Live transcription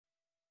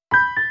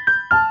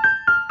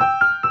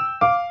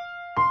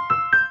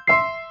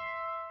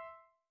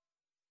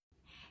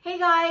Hey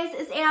guys,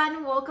 it's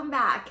Anne. Welcome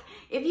back.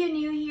 If you're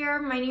new here,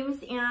 my name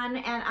is Anne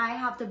and I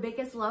have the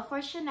biggest love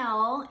for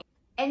Chanel.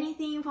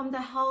 Anything from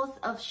the house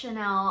of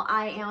Chanel,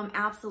 I am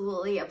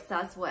absolutely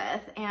obsessed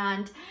with.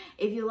 And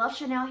if you love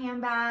Chanel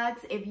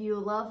handbags, if you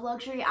love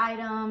luxury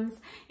items,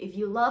 if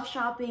you love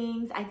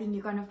shopping, I think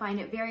you're gonna find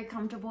it very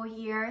comfortable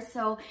here.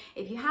 So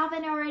if you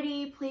haven't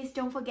already, please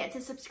don't forget to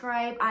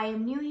subscribe. I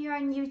am new here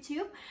on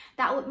YouTube.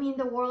 That would mean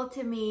the world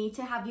to me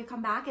to have you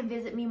come back and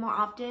visit me more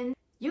often.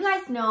 You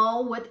guys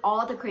know with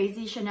all the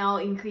crazy Chanel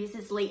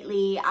increases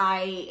lately,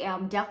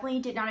 I definitely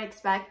did not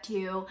expect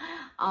to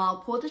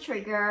pull the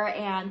trigger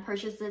and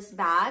purchase this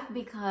bag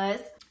because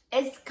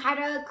it's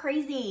kind of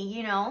crazy,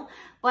 you know?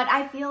 But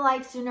I feel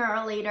like sooner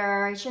or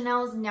later,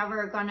 Chanel's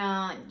never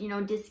gonna,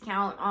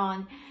 discount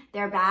on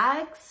their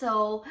bags.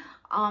 So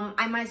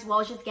I might as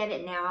well just get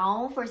it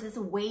now versus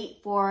wait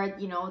for,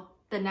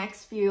 the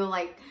next few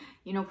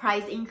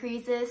price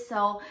increases.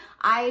 So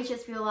I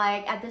just feel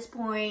like at this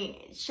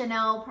point,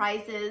 Chanel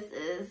prices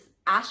is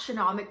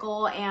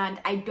astronomical and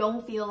I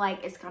don't feel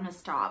like it's gonna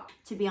stop,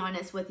 to be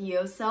honest with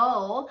you.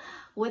 So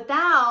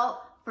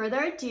without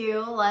further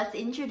ado, let's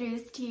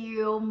introduce to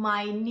you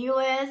my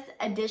newest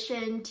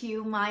addition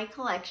to my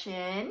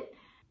collection.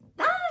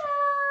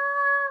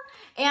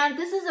 And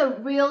this is a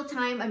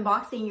real-time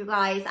unboxing, you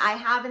guys. I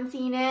haven't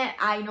seen it.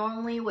 I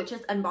normally would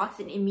just unbox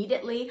it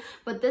immediately,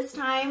 but this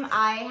time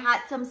I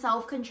had some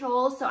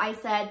self-control, so I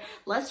said,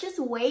 let's just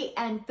wait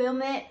and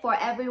film it for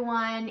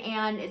everyone,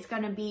 and it's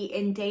gonna be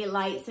in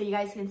daylight so you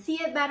guys can see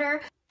it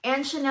better.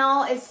 And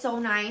Chanel is so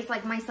nice.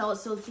 Like my sales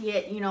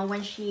associate,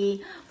 when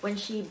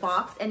she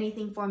boxed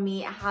anything for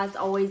me, it has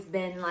always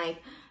been like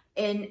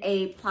in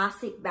a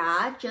plastic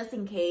bag just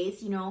in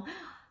case,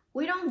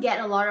 We don't get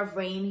a lot of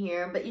rain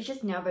here, but you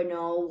just never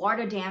know.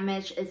 Water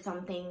damage is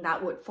something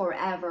that would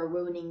forever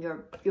ruining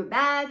your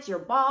bags, your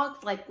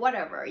box, like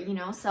whatever,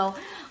 So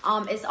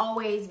it's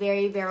always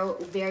very, very,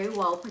 very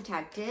well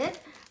protected.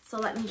 So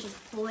let me just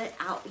pull it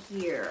out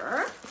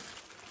here.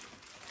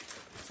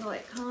 So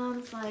it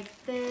comes like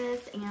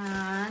this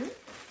and,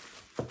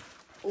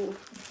 oh,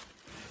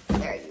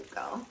 there you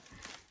go.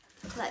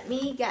 Let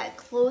me get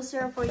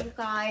closer for you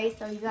guys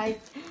so you guys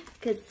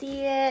could see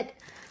it,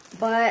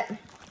 but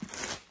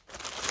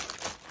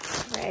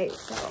right,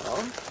 so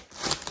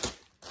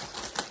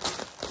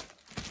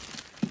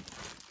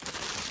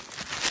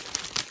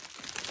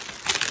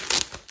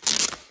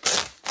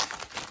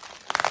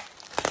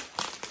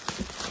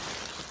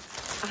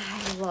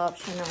I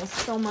love Chanel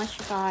so much,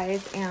 you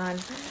guys,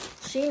 and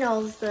she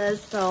knows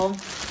this, so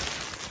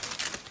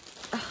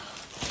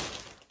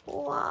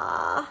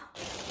wow.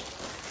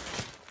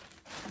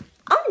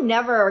 I'm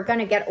never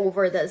gonna get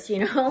over this,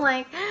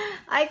 like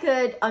I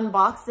could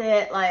unbox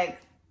it like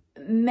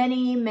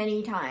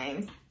many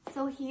times.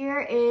 So here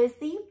is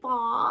the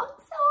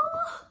box.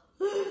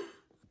 Oh.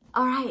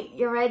 All right,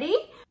 you ready?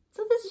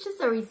 So this is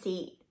just a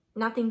receipt.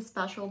 Nothing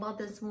special about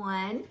this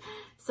one.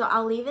 So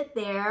I'll leave it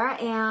there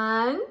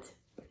and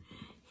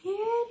here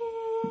it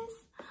is.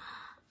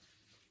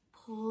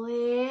 Pull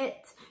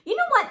it. You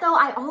know what though?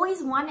 I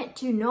always wanted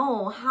to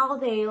know how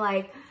they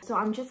so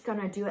I'm just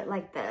gonna do it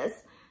like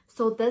this.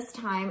 So this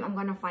time I'm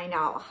gonna find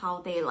out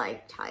how they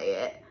tie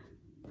it.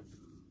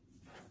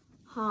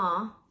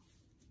 Huh.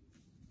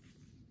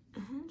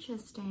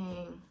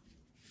 Interesting.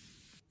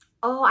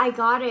 Oh, I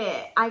got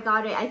it. I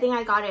think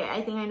I got it.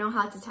 I think I know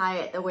how to tie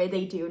it the way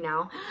they do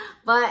now.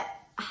 But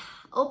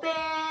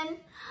open.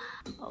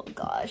 Oh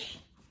gosh.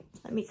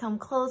 Let me come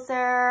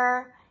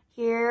closer.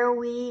 Here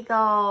we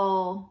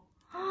go.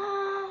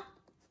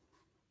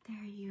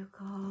 There you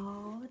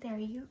go. There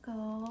you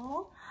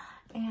go.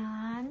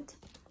 And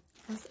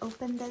let's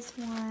open this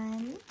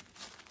one.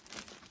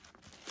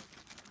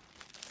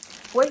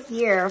 We're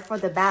here for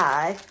the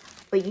bag.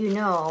 But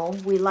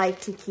we like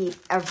to keep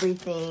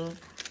everything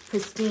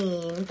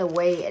pristine the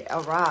way it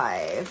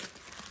arrived.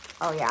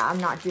 Oh yeah, I'm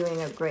not doing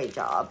a great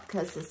job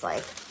because it's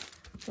like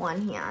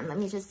one hand. Let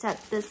me just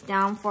set this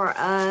down for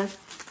us.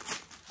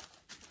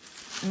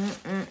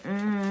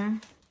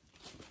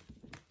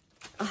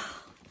 Oh.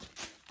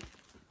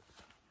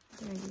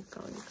 There you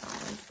go, you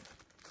guys.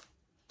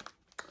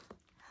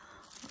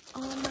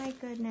 Oh my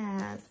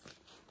goodness.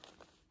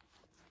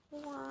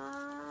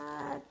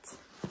 What?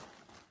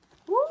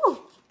 Woo!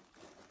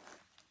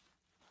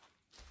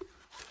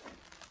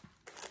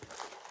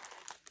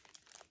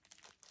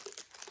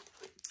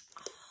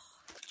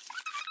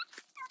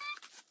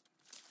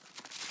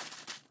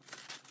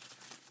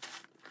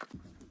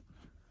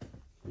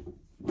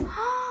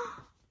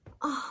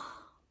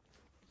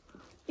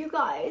 You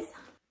guys,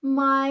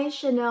 my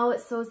Chanel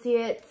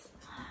associates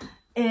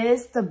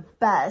is the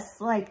best,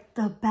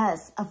 the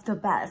best of the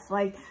best.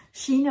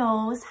 She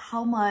knows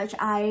how much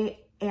I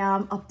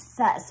am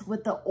obsessed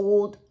with the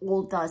old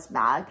dust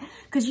bag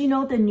because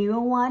the newer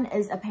one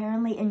is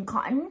apparently in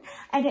cotton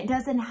and it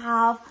doesn't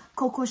have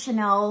Coco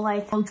Chanel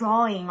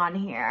drawing on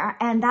here,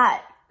 and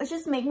that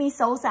just make me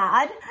so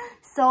sad.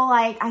 So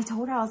like I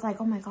told her, I was like,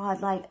 oh my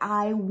God, like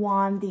I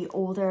want the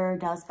older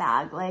dust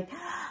bag. Like,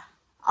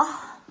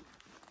 oh,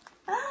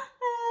 and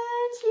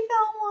she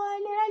found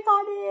one and I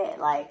got it.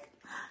 Like,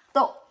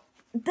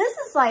 this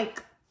is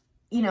like,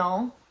 you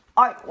know,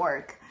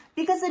 artwork,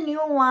 because the new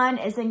one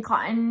is in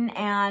cotton,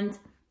 and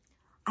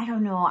I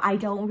don't know, I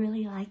don't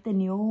really like the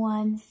newer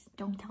ones.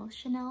 Don't tell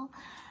Chanel.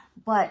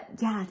 But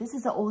yeah, this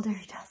is an older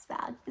dust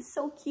bag. It's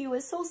so cute.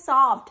 It's so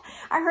soft.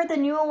 I heard the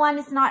newer one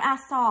is not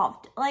as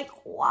soft. Like,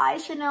 why,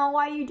 Chanel?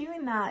 Why are you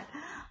doing that?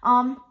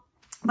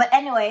 But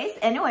anyways,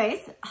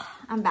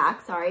 I'm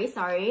back. Sorry.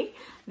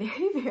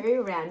 Very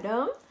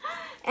random.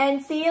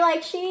 And see,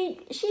 like, she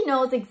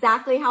knows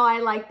exactly how I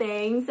like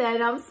things,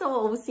 and I'm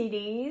so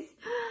OCDs.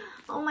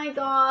 Oh my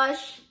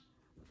gosh.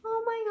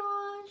 Oh my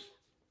gosh.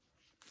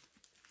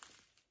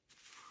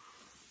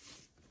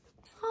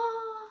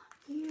 Oh,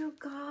 you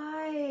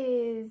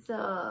guys.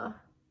 Wow.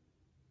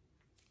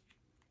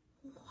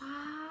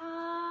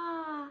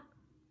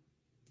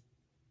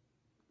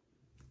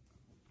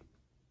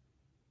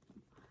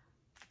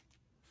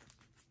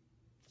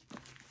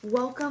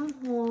 Welcome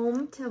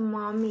home to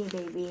mommy,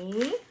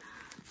 baby.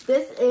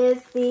 This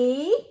is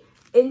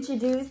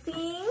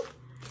introducing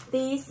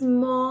the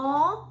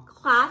small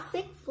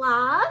classic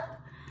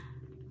flap.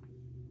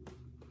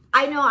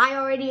 I know I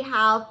already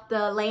have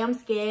the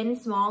lambskin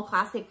small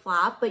classic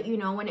flap, but you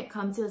know, when it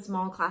comes to a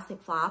small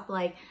classic flap,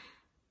 like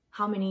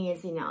how many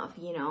is enough,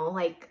 you know,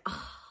 like,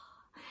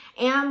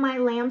 and my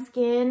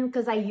lambskin,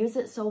 because I use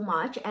it so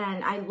much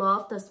and I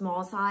love the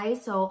small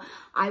size. So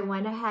I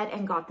went ahead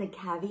and got the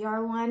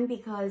caviar one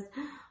because,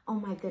 oh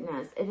my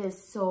goodness, it is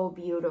so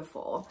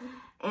beautiful.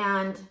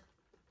 And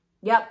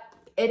yep,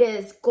 it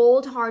is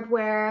gold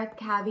hardware,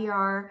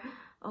 caviar.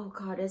 Oh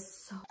God,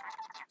 it's so...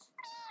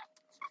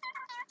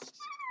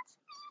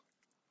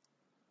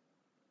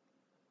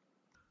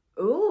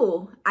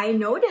 Ooh, I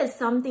noticed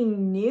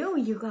something new,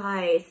 you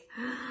guys.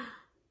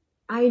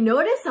 I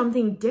noticed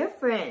something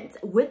different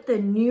with the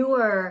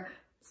newer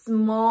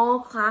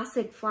small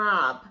classic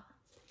flap.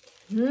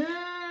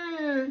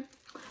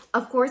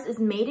 Of course, it's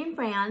made in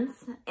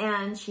France,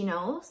 and she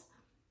knows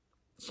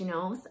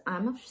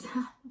I'm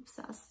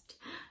obsessed.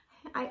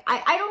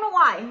 I don't know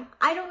why.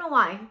 I don't know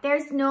why.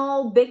 There's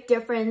no big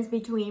difference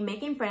between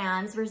Make in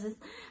France versus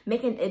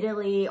Make in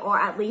Italy, or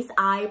at least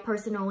I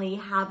personally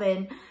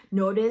haven't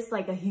noticed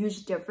like a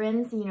huge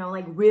difference, you know,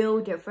 like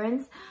real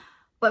difference.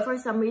 But for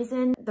some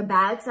reason, the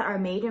bags that are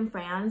made in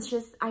France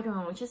just, I don't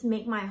know, just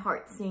make my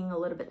heart sing a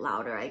little bit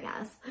louder, I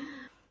guess.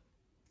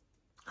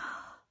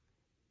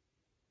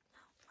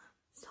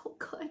 So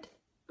good.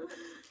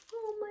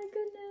 Oh my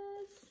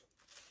goodness.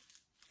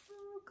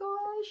 Oh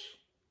gosh.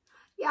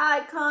 Yeah,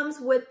 it comes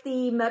with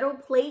the metal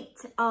plate,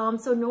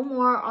 so no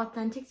more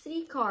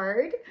authenticity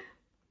card.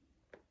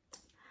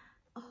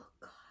 Oh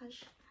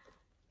gosh,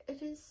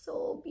 it is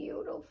so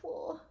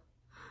beautiful.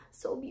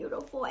 So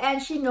beautiful.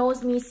 And she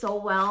knows me so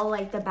well,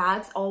 like the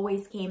bags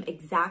always came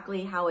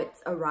exactly how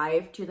it's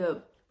arrived to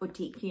the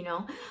boutique, you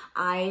know.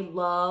 I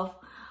love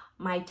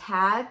my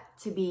tag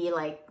to be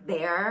like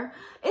there.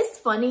 It's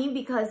funny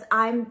because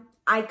I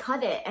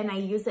cut it and I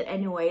use it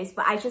anyways,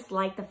 but I just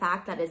like the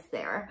fact that it's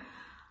there.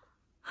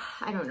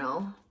 I don't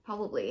know,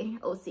 probably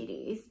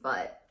OCDs,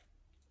 but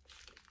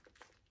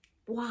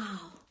wow,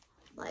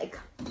 like,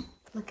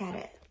 look at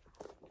it.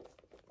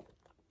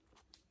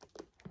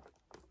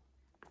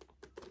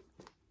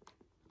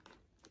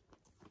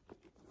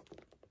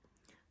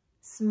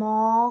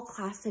 Small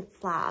classic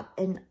flap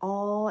in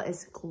all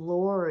its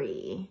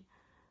glory.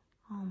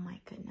 Oh my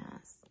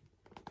goodness.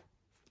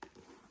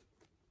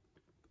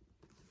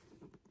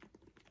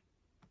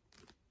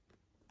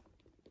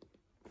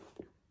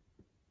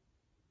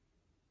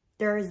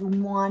 There's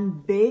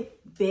one big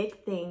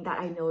thing that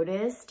I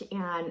noticed,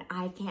 and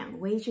I can't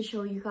wait to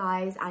show you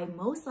guys. I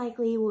most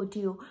likely will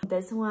do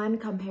this one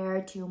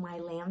compared to my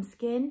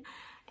lambskin,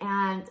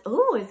 and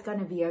oh, it's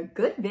gonna be a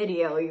good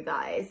video, you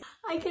guys.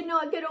 I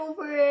cannot get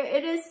over it.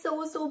 It is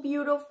so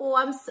beautiful.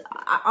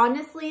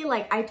 Honestly,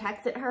 like, I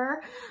texted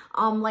her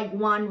like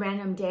one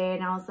random day,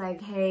 and I was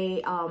like,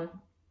 hey,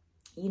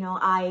 you know,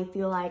 I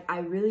feel like I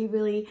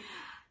really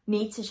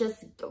need to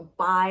just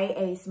buy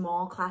a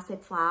small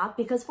classic flap,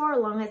 because for the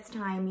longest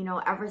time, you know,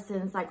 ever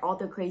since like all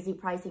the crazy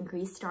price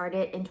increase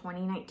started in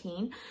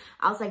 2019,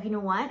 I was like, you know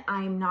what,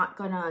 I'm not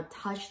gonna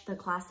touch the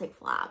classic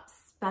flaps,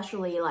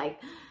 especially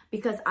like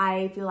because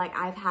I feel like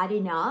I've had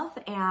enough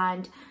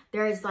and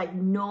there's like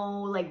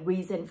no like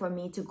reason for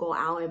me to go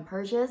out and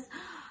purchase.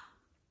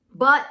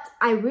 But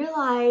I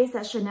realized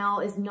that Chanel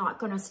is not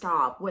going to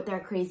stop with their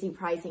crazy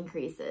price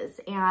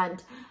increases,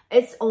 and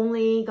it's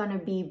only going to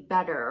be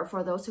better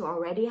for those who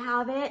already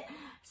have it.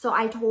 So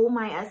I told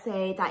my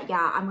SA that,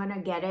 yeah, I'm going to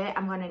get it.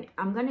 I'm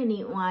going to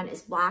need one.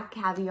 It's black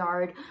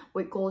caviar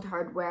with gold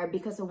hardware,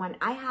 because the one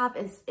I have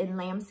is in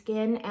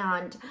lambskin.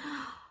 And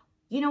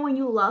you know, when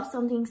you love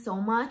something so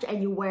much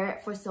and you wear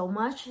it for so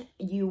much,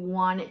 you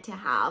want it to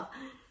have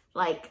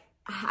like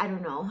I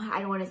don't know, I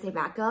don't want to say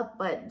backup,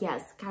 but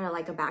yes, kind of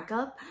like a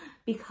backup,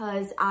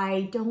 because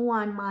I don't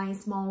want my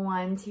small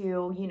one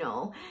to, you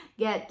know,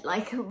 get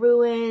like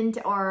ruined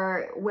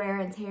or wear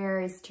and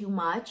tear is too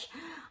much.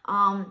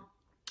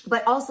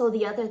 But also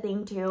the other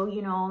thing too,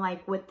 you know,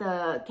 like with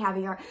the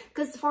Caviar,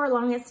 because for the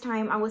longest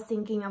time I was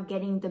thinking of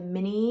getting the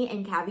mini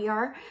in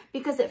Caviar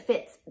because it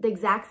fits the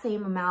exact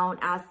same amount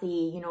as the,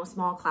 you know,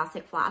 small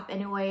classic flap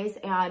anyways.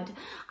 And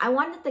I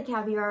wanted the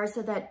Caviar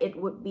so that it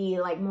would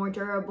be like more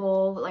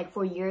durable, like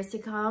for years to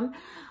come.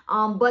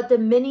 But the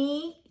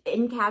mini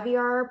in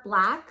Caviar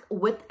black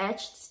with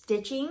etched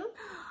stitching,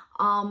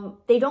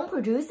 they don't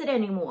produce it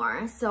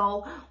anymore.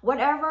 So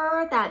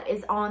whatever that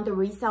is on the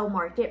resale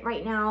market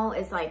right now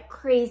is like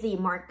crazy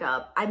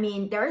markup. I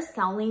mean, they're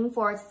selling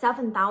for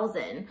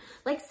 $7,000,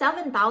 like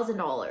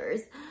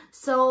 $7,000.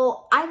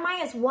 So I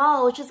might as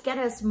well just get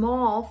a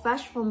small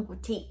Fresh from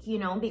Boutique, you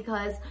know,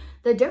 because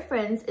the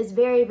difference is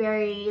very,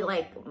 very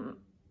like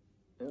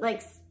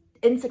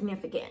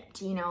insignificant,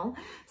 you know.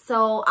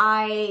 So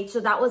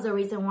that was the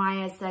reason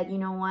why I said, you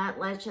know what,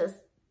 let's just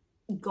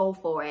go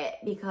for it,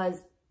 because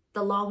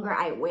the longer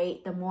I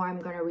wait, the more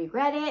I'm gonna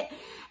regret it.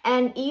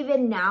 And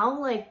even now,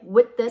 like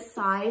with this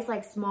size,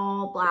 like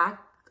small black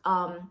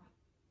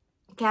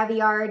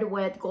Caviar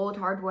with gold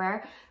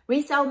hardware,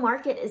 resale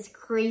market is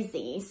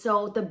crazy.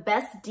 So the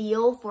best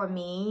deal for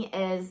me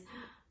is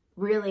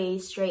really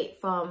straight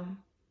from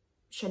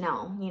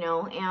Chanel, you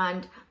know,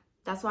 and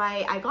that's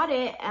why I got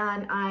it,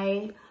 and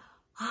I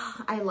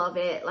love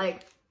it.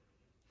 Like,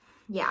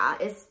 yeah,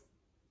 it's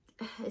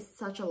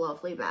such a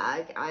lovely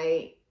bag.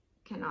 I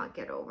cannot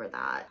get over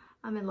that.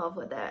 I'm in love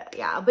with it.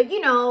 Yeah, but you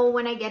know,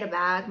 when I get a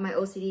bag, my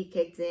OCD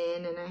kicks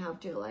in and I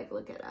have to like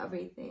look at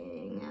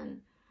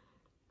everything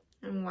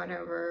and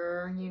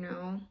whatever, you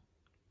know.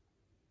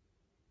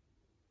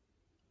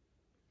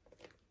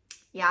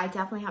 Yeah, I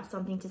definitely have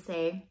something to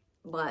say,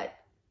 but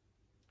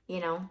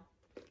you know,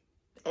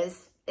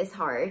 it's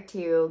hard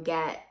to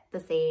get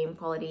the same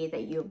quality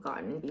that you've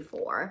gotten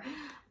before.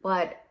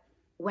 But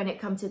when it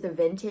comes to the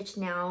vintage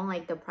now,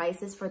 like the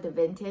prices for the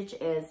vintage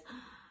is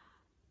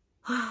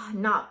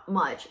not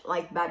much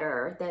like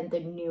better than the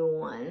new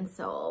one.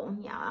 So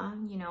yeah,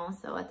 you know,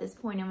 so at this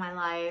point in my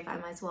life, I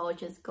might as well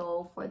just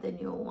go for the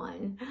new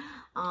one.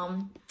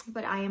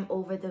 But I am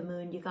over the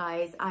moon, you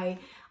guys. I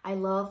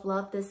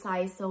love this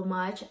size so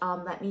much.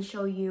 Let me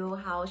show you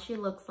how she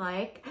looks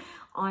like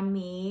on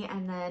me,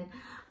 and then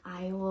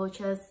I will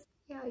just,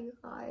 yeah, you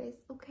guys,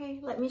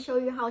 okay, let me show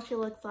you how she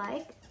looks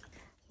like.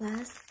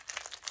 Let's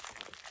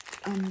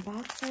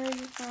unbox her,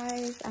 you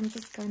guys. I'm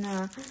just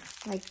gonna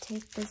like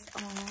take this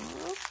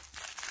off.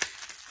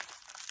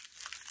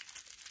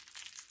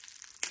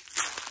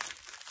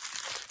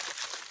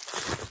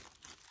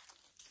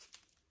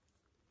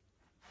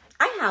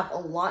 I have a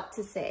lot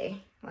to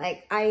say.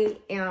 Like I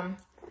have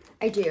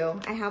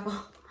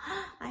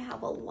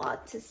a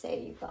lot to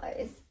say, you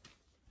guys.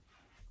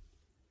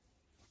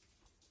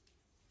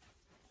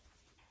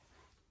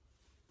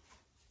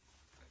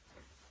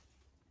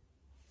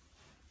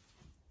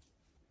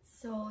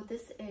 So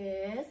this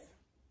is,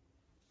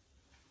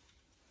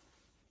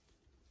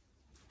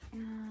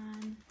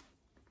 and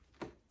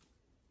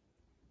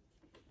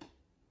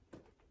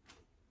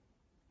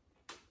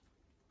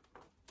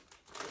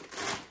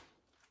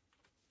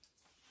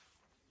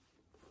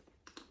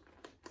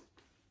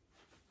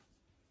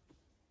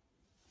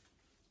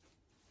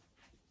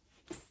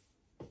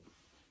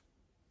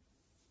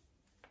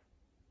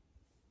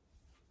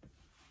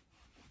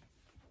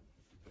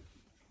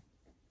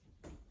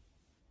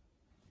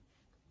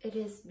it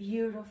is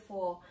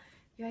beautiful.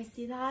 You guys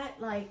see that?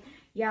 Like,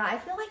 yeah, I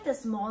feel like the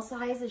small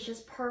size is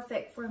just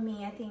perfect for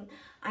me. I think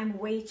I'm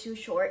way too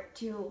short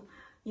to,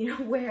 you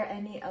know, wear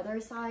any other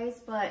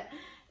size, but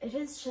it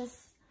is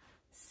just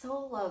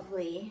so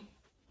lovely.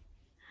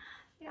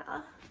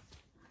 Yeah.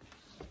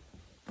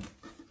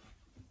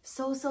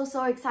 So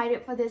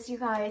excited for this, you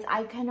guys.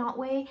 I cannot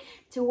wait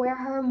to wear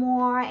her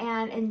more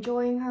and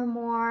enjoying her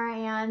more,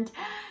 and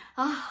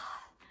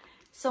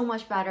so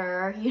much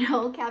better, you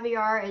know.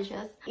 Caviar is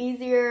just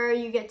easier.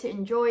 You get to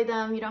enjoy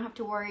them. You don't have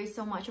to worry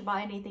so much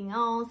about anything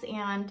else.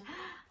 And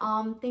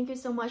thank you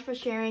so much for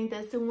sharing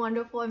this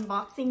wonderful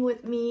unboxing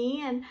with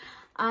me, and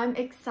I'm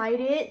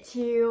excited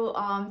to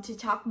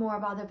talk more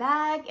about the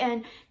bag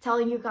and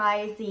telling you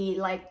guys the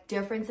like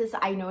differences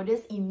I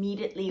noticed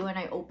immediately when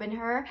I opened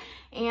her.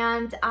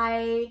 And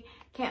I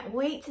can't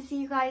wait to see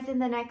you guys in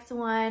the next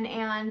one.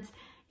 And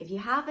if you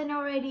haven't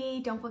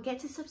already, don't forget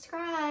to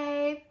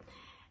subscribe.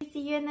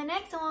 See you in the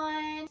next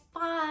one.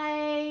 Bye.